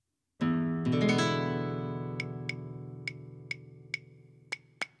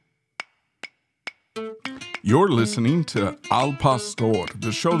You're listening to Al Pastor,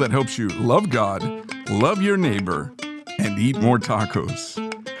 the show that helps you love God, love your neighbor, and eat more tacos.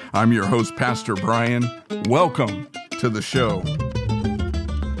 I'm your host, Pastor Brian. Welcome to the show.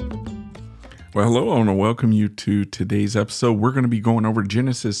 Well, hello, I want to welcome you to today's episode. We're going to be going over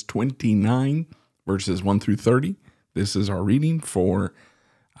Genesis 29, verses 1 through 30. This is our reading for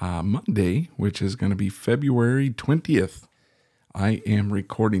Monday, which is going to be February 20th. I am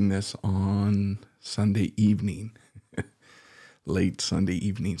recording this on Sunday evening, late Sunday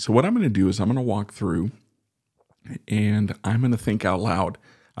evening. So what I'm going to do is I'm going to walk through and I'm going to think out loud.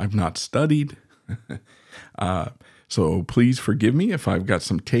 I've not studied, so please forgive me if I've got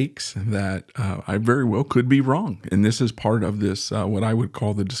some takes that I very well could be wrong. And this is part of this, what I would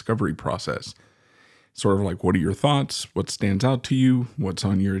call the discovery process. Sort of like, what are your thoughts? What stands out to you? What's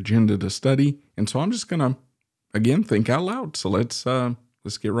on your agenda to study? And so I'm just going to, again, think out loud. So let's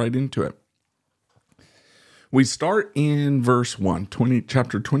get right into it. We start in verse 1,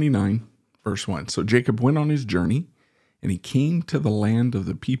 chapter 29, verse 1. So Jacob went on his journey, and he came to the land of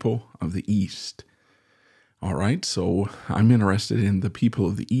the people of the east. All right, so I'm interested in the people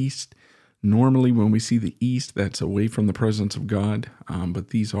of the east. Normally, when we see the east, that's away from the presence of God,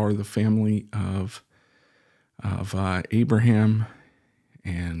 but these are the family of Abraham,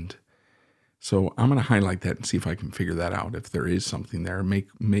 and so I'm going to highlight that and see if I can figure that out, if there is something there.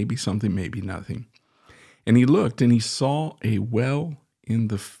 Maybe something, maybe nothing. And he looked, and he saw a well in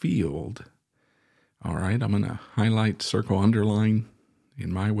the field. All right, I'm going to highlight, circle, underline,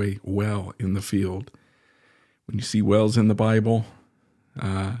 in my way, well in the field. When you see wells in the Bible,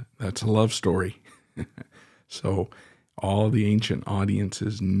 that's a love story. So all the ancient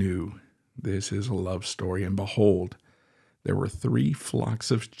audiences knew this is a love story. And behold, there were 3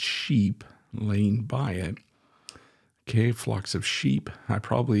 flocks of sheep laying by it. Okay, flocks of sheep. I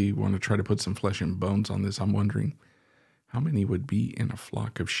probably want to try to put some flesh and bones on this. I'm wondering how many would be in a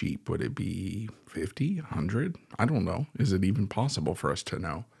flock of sheep. Would it be 50, 100? I don't know. Is it even possible for us to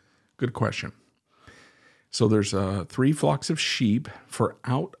know? Good question. So there's 3 flocks of sheep, for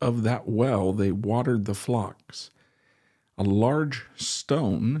out of that well they watered the flocks. A large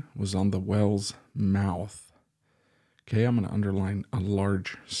stone was on the well's mouth. Okay, I'm going to underline a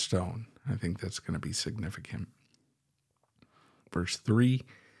large stone. I think that's going to be significant. Verse 3,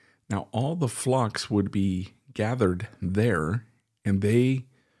 now all the flocks would be gathered there, and they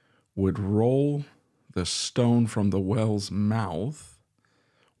would roll the stone from the well's mouth,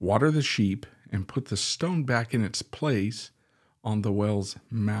 water the sheep, and put the stone back in its place on the well's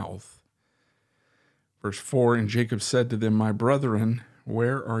mouth. Verse 4, and Jacob said to them, my brethren,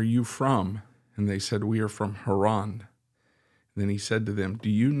 where are you from? And they said, we are from Haran. Then he said to them, do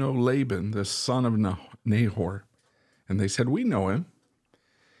you know Laban, the son of Nahor? And they said, we know him.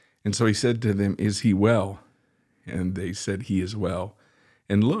 And so he said to them, is he well? And they said, he is well.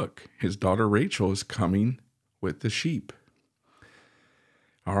 And look, his daughter Rachel is coming with the sheep.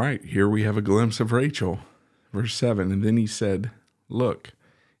 All right, here we have a glimpse of Rachel. Verse 7, and then he said, look,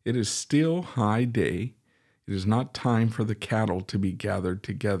 it is still high day. It is not time for the cattle to be gathered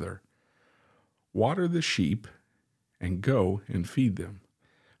together. Water the sheep and go and feed them.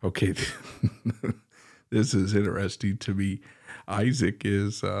 Okay, this is interesting to me. Isaac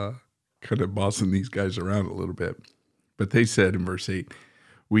is kind of bossing these guys around a little bit. But they said in verse 8,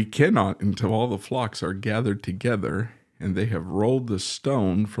 we cannot until all the flocks are gathered together and they have rolled the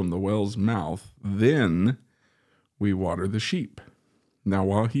stone from the well's mouth, then we water the sheep. Now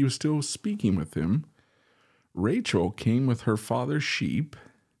while he was still speaking with him, Rachel came with her father's sheep.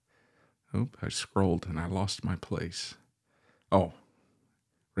 Oh, I scrolled and I lost my place. Oh,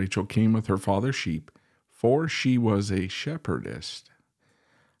 Rachel came with her father's sheep, for she was a shepherdess.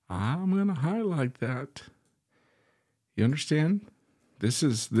 I'm going to highlight that. You understand? This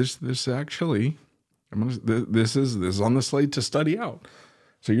actually, this is on the slate to study out.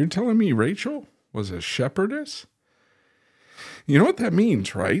 So you're telling me Rachel was a shepherdess? You know what that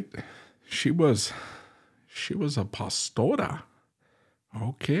means, right? She was a pastora.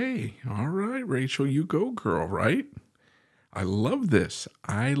 Okay, all right, Rachel, you go, girl, right? I love this.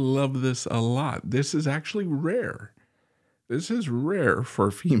 I love this a lot. This is actually rare. This is rare for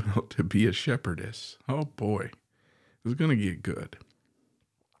a female to be a shepherdess. Oh boy, this is going to get good.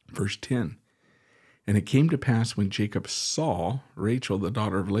 Verse 10, and it came to pass when Jacob saw Rachel, the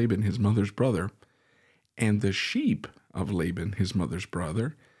daughter of Laban, his mother's brother, and the sheep of Laban, his mother's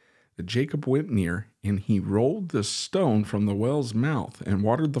brother, that Jacob went near, and he rolled the stone from the well's mouth and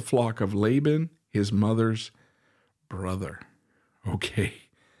watered the flock of Laban, his mother's brother. Okay.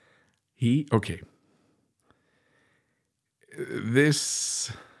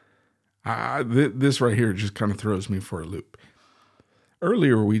 This, This right here just kind of throws me for a loop.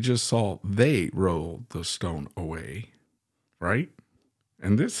 Earlier, we just saw they rolled the stone away, right?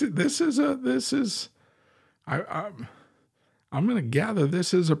 And this is I'm going to gather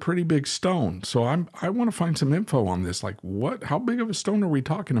this is a pretty big stone. So I want to find some info on this. Like how big of a stone are we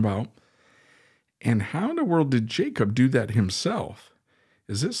talking about? And how in the world did Jacob do that himself?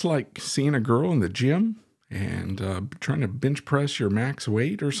 Is this like seeing a girl in the gym and trying to bench press your max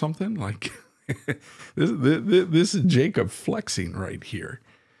weight or something? Like this is Jacob flexing right here.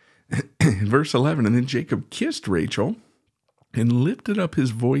 Verse 11, and then Jacob kissed Rachel and lifted up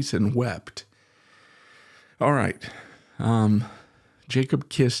his voice and wept. All right. Jacob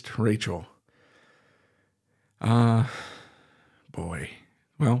kissed Rachel. Boy.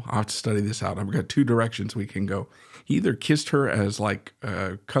 Well, I'll have to study this out. I've got two directions we can go. He either kissed her as like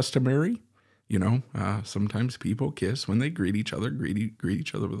customary, sometimes people kiss when they greet each other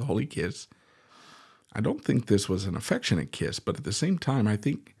with a holy kiss. I don't think this was an affectionate kiss, but at the same time, I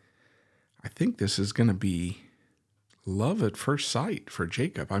think this is going to be love at first sight for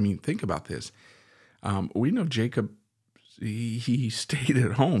Jacob. I mean, think about this. We know Jacob, he stayed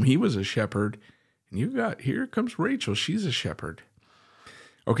at home. He was a shepherd. And here comes Rachel. She's a shepherd.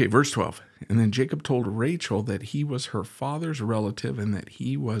 Okay, verse 12. And then Jacob told Rachel that he was her father's relative and that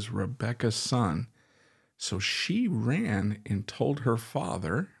he was Rebekah's son. So she ran and told her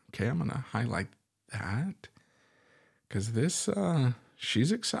father. Okay, I'm going to highlight that because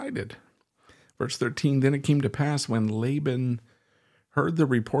she's excited. Verse 13, then it came to pass when Laban heard the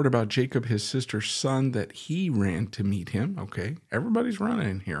report about Jacob, his sister's son, that he ran to meet him. Okay, everybody's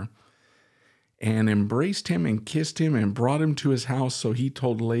running here. And embraced him and kissed him and brought him to his house. So he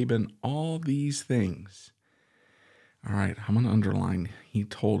told Laban all these things. All right, I'm going to underline, he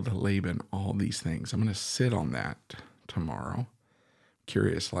told Laban all these things. I'm going to sit on that tomorrow.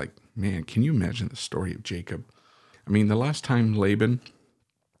 Curious, like, man, can you imagine the story of Jacob? I mean, the last time Laban,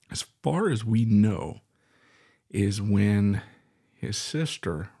 as far as we know, is when his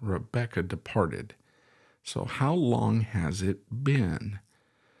sister Rebekah departed. So how long has it been?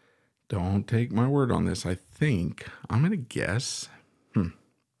 Don't take my word on this. I'm going to guess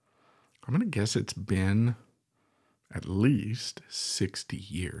it's been at least 60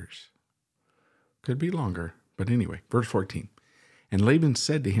 years. Could be longer. But anyway, verse 14. And Laban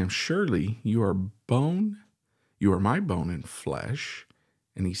said to him, surely you are my bone and flesh.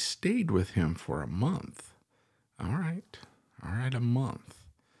 And he stayed with him for a month. All right, a month.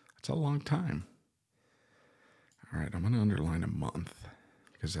 That's a long time. All right, I'm going to underline a month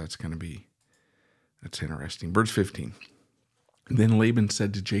because that's interesting. Verse 15. Then Laban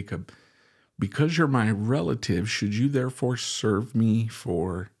said to Jacob, because you're my relative, should you therefore serve me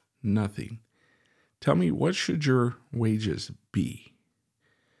for nothing? Tell me, what should your wages be?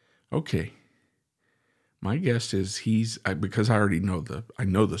 Okay. My guess is because I already know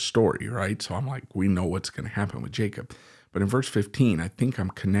the story, right? So I'm like, we know what's going to happen with Jacob. But in verse 15, I think I'm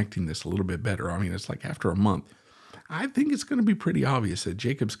connecting this a little bit better. I mean, it's like after a month, I think it's going to be pretty obvious that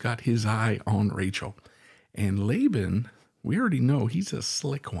Jacob's got his eye on Rachel. And Laban, we already know he's a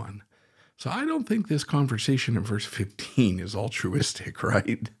slick one. So I don't think this conversation in verse 15 is altruistic,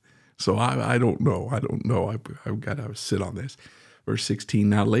 right? So I don't know. I've got to sit on this. Verse 16,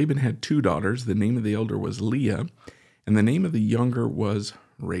 now Laban had two daughters. The name of the elder was Leah, and the name of the younger was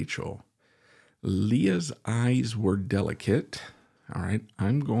Rachel. Leah's eyes were delicate. All right,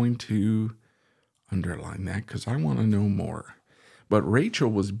 I'm going to underline that because I want to know more. But Rachel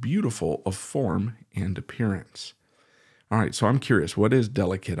was beautiful of form and appearance. All right, so I'm curious, what is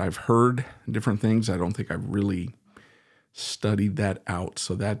delicate? I've heard different things. I don't think I've really studied that out.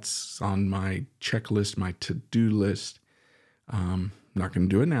 So that's on my checklist, my to-do list. I'm not going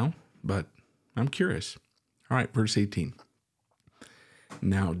to do it now, but I'm curious. All right, verse 18.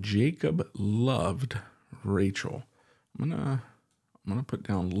 Now Jacob loved Rachel. I'm gonna put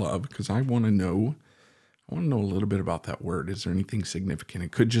down love because I want to know a little bit about that word. Is there anything significant?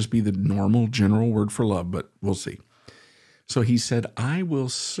 It could just be the normal general word for love, but we'll see. So he said, I will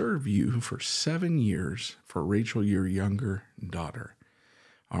serve you for 7 years for Rachel, your younger daughter.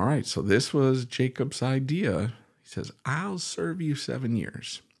 All right, so this was Jacob's idea. He says, I'll serve you 7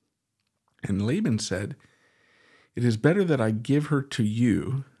 years. And Laban said, it is better that I give her to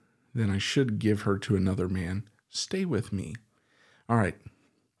you than I should give her to another man. Stay with me. All right,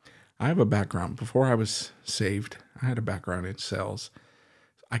 I have a background. Before I was saved, I had a background in sales.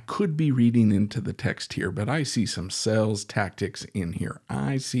 I could be reading into the text here, but I see some sales tactics in here.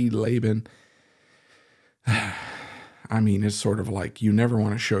 I see Laban. I mean, it's sort of like you never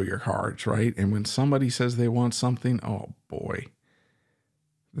want to show your cards, right? And when somebody says they want something, oh boy,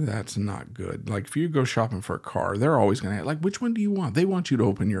 That's not good. Like if you go shopping for a car, they're always going to like, which one do you want? They want you to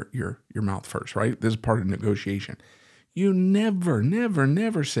open your mouth first, right? This is part of negotiation. You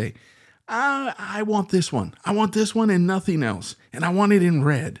never say, I want this one. I want this one and nothing else. And I want it in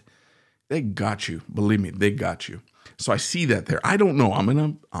red. They got you. Believe me, they got you. So I see that there. I don't know.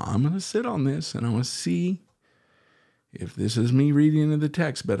 I'm gonna sit on this and I'm gonna see if this is me reading into the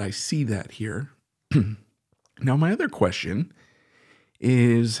text, but I see that here. Now, my other question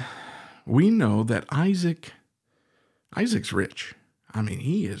is, we know that Isaac's rich. I mean,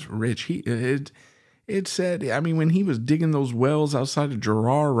 he is rich. It said, I mean, when he was digging those wells outside of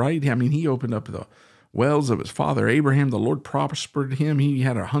Gerar, right? I mean, he opened up the wells of his father Abraham. The Lord prospered him. He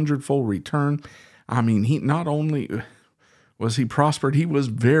had 100-fold return. I mean, he not only was he prospered, he was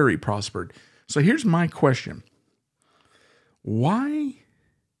very prospered. So here's my question. Why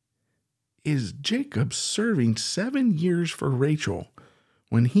is Jacob serving 7 years for Rachel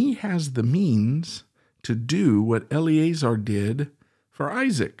when he has the means to do what Eliezer did for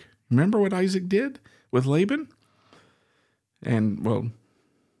Isaac? Remember what Isaac did with Laban? And, well,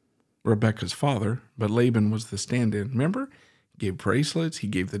 Rebekah's father, but Laban was the stand-in. Remember? He gave bracelets, he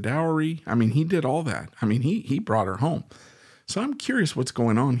gave the dowry. I mean, he did all that. I mean, he brought her home. So I'm curious what's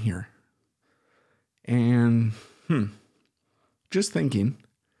going on here. And, just thinking,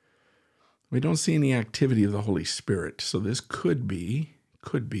 we don't see any activity of the Holy Spirit. So this could be,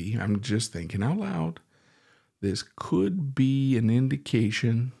 I'm just thinking out loud, this could be an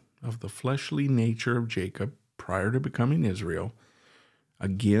indication of the fleshly nature of Jacob prior to becoming Israel.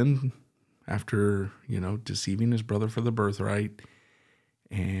 Again, after, deceiving his brother for the birthright.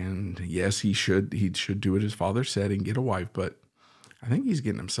 And yes, he should do what his father said and get a wife, but I think he's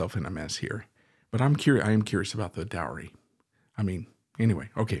getting himself in a mess here. But I am curious about the dowry. I mean, anyway,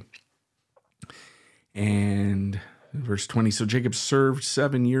 okay. And verse 20, so Jacob served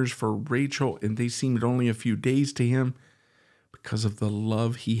 7 years for Rachel, and they seemed only a few days to him because of the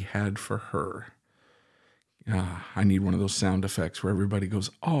love he had for her. I need one of those sound effects where everybody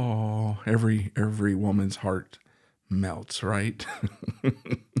goes, oh, every woman's heart melts, right?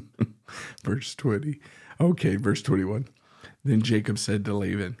 Verse 20. Okay, verse 21. Then Jacob said to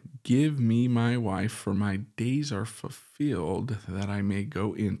Laban, give me my wife, for my days are fulfilled, that I may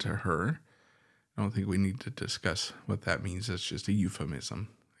go into her. I don't think we need to discuss what that means. That's just a euphemism.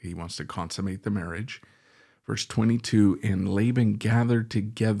 He wants to consummate the marriage. Verse 22, and Laban gathered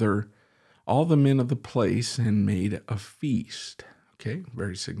together all the men of the place and made a feast. Okay,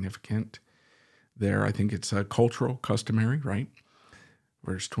 very significant there. I think it's a cultural, customary, right?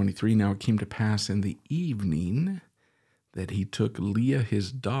 Verse 23, now it came to pass in the evening that he took Leah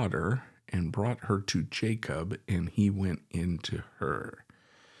his daughter and brought her to Jacob, and he went into her.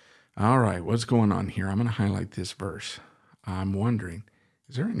 All right, what's going on here? I'm going to highlight this verse. I'm wondering,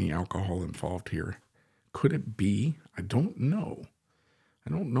 is there any alcohol involved here? Could it be? I don't know,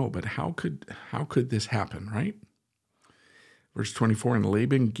 but how could this happen, right? Verse 24, and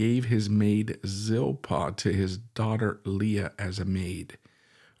Laban gave his maid Zilpah to his daughter Leah as a maid.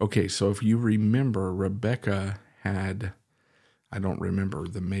 Okay, so if you remember, Rebekah had, I don't remember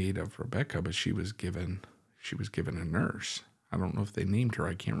the maid of Rebekah, but she was given a nurse. I don't know if they named her.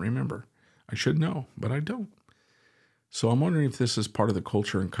 I can't remember. I should know, but I don't. So I'm wondering if this is part of the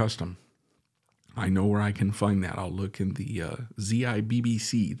culture and custom. I know where I can find that. I'll look in the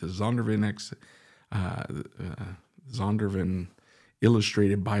ZIBBC, the Zondervan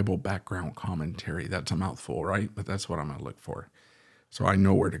Illustrated Bible Background Commentary. That's a mouthful, right? But that's what I'm going to look for. So I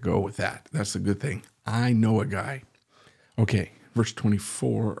know where to go with that. That's the good thing. I know a guy. Okay, verse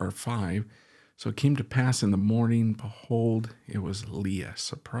 24 or 5. So it came to pass in the morning, behold, it was Leah.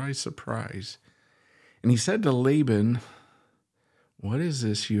 Surprise, surprise. And he said to Laban, what is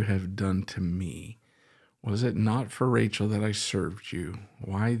this you have done to me? Was it not for Rachel that I served you?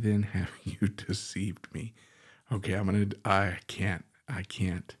 Why then have you deceived me? Okay, I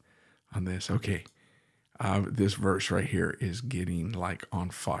can't on this. Okay, this verse right here is getting like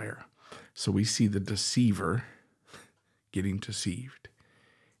on fire. So we see the deceiver getting deceived.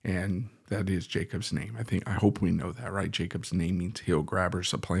 And that is Jacob's name. I hope we know that, right? Jacob's name means heel grabber,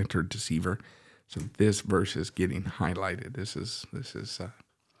 supplanter, deceiver. So this verse is getting highlighted. This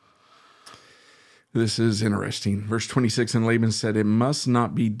is interesting. Verse 26, and Laban said, it must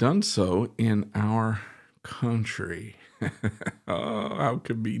not be done so in our country. Oh, how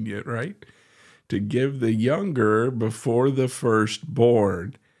convenient, right? To give the younger before the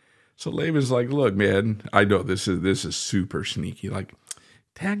firstborn. So Laban's like, look, man, I know this is super sneaky. Like,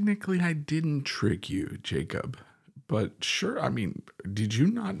 technically, I didn't trick you, Jacob. But sure, I mean, did you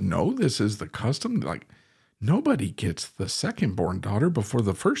not know this is the custom? Like, nobody gets the second-born daughter before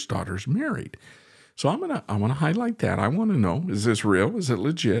the first daughter's married. So I want to highlight that. I want to know, is this real? Is it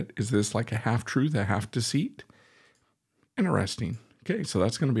legit? Is this like a half-truth, a half-deceit? Interesting. Okay, so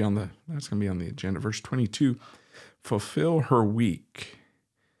that's going to be on the agenda. Verse 22, fulfill her week.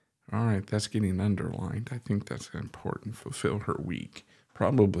 All right, that's getting underlined. I think that's important. Fulfill her week.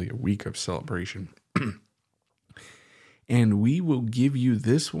 Probably a week of celebration. And we will give you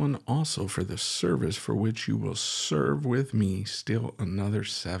this one also for the service for which you will serve with me still another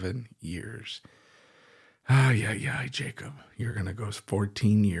 7 years. Yeah, Jacob, you're going to go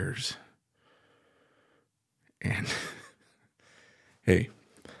 14 years. And hey,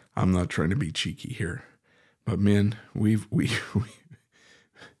 I'm not trying to be cheeky here, but men,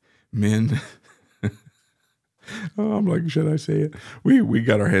 men, I'm like, should I say it? We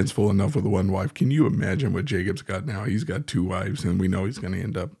got our hands full enough with one wife. Can you imagine what Jacob's got now? He's got 2 wives, and we know he's going to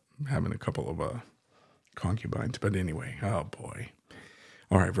end up having a couple of concubines. But anyway, oh boy.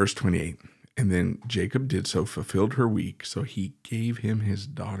 All right, verse 28. And then Jacob did so, fulfilled her week, so he gave him his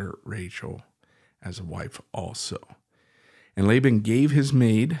daughter Rachel as a wife also. And Laban gave his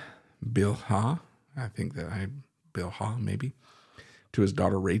maid Bilhah, Bilhah maybe, to his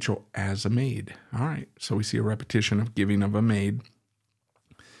daughter Rachel as a maid. All right, so we see a repetition of giving of a maid.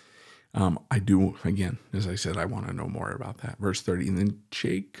 I do, again, as I said, I want to know more about that. Verse 30, and then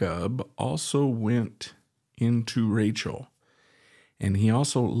Jacob also went into Rachel, and he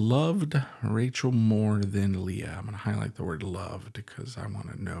also loved Rachel more than Leah. I'm going to highlight the word loved because I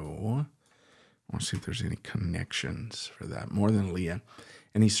want to know. I want to see if there's any connections for that. More than Leah.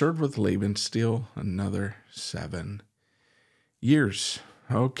 And he served with Laban still another 7 years.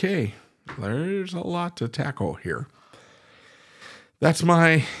 Okay, there's a lot to tackle here. That's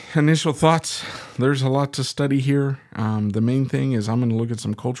my initial thoughts. There's a lot to study here. The main thing is I'm going to look at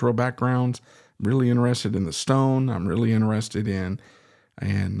some cultural backgrounds. Really interested in the stone. I'm really interested in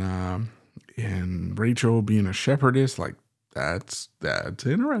Rachel being a shepherdess. Like that's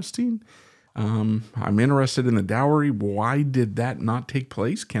interesting. I'm interested in the dowry. Why did that not take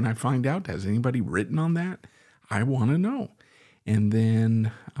place? Can I find out? Has anybody written on that? I want to know. And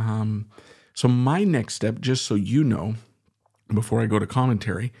then, so my next step, just so you know, before I go to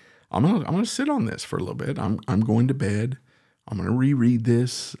commentary, I'm gonna sit on this for a little bit. I'm going to bed. I'm gonna reread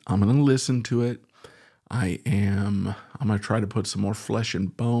this. I'm gonna listen to it. I'm gonna try to put some more flesh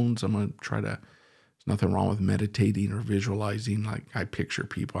and bones. There's nothing wrong with meditating or visualizing. Like I picture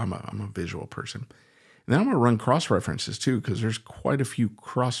people. I'm a visual person. And then I'm gonna run cross references too, because there's quite a few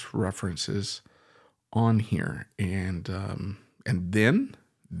cross references on here. And then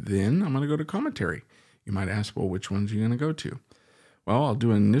I'm going to go to commentary. You might ask, well, which ones are you going to go to? Well, I'll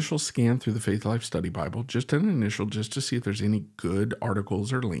do an initial scan through the Faith Life Study Bible, just an initial, just to see if there's any good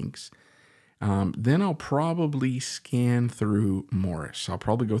articles or links. Then I'll probably scan through Morris. I'll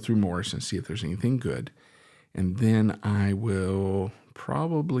probably go through Morris and see if there's anything good. And then I will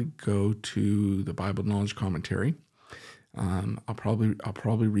probably go to the Bible Knowledge Commentary. I'll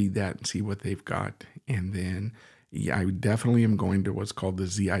probably read that and see what they've got. And then I definitely am going to what's called the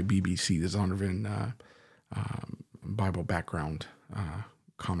ZIBBC, the Zondervan Bible Background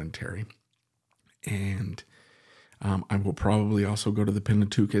Commentary. And I will probably also go to the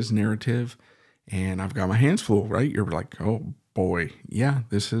Pentateuch's narrative. And I've got my hands full, right? You're like, oh boy, yeah,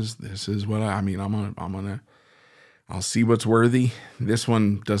 this is what I'll see what's worthy. This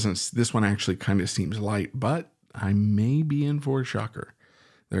one actually kind of seems light, but I may be in for a shocker.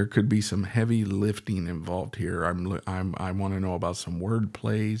 There could be some heavy lifting involved here. I want to know about some word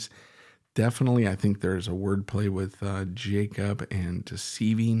plays. Definitely, I think there's a word play with Jacob and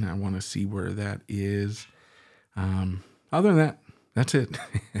deceiving. I want to see where that is. Other than that, that's it.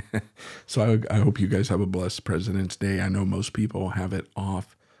 So I hope you guys have a blessed President's Day. I know most people have it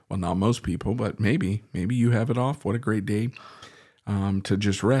off. Well, not most people, but maybe you have it off. What a great day. To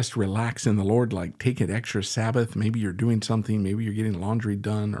just rest, relax in the Lord, like take an extra Sabbath. Maybe you're doing something. Maybe you're getting laundry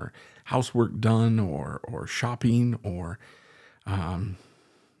done or housework done or shopping or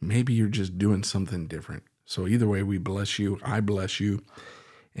maybe you're just doing something different. So either way, we bless you. I bless you.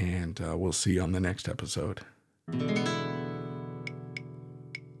 And we'll see you on the next episode.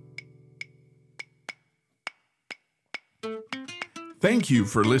 Thank you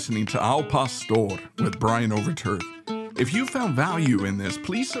for listening to Al Pastor with Brian Overturf. If you found value in this,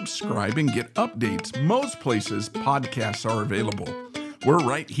 please subscribe and get updates. Most places podcasts are available. We're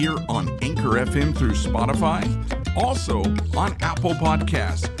right here on Anchor FM through Spotify, also on Apple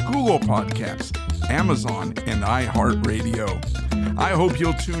Podcasts, Google Podcasts, Amazon, and iHeartRadio. I hope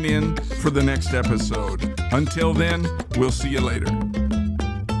you'll tune in for the next episode. Until then, we'll see you later.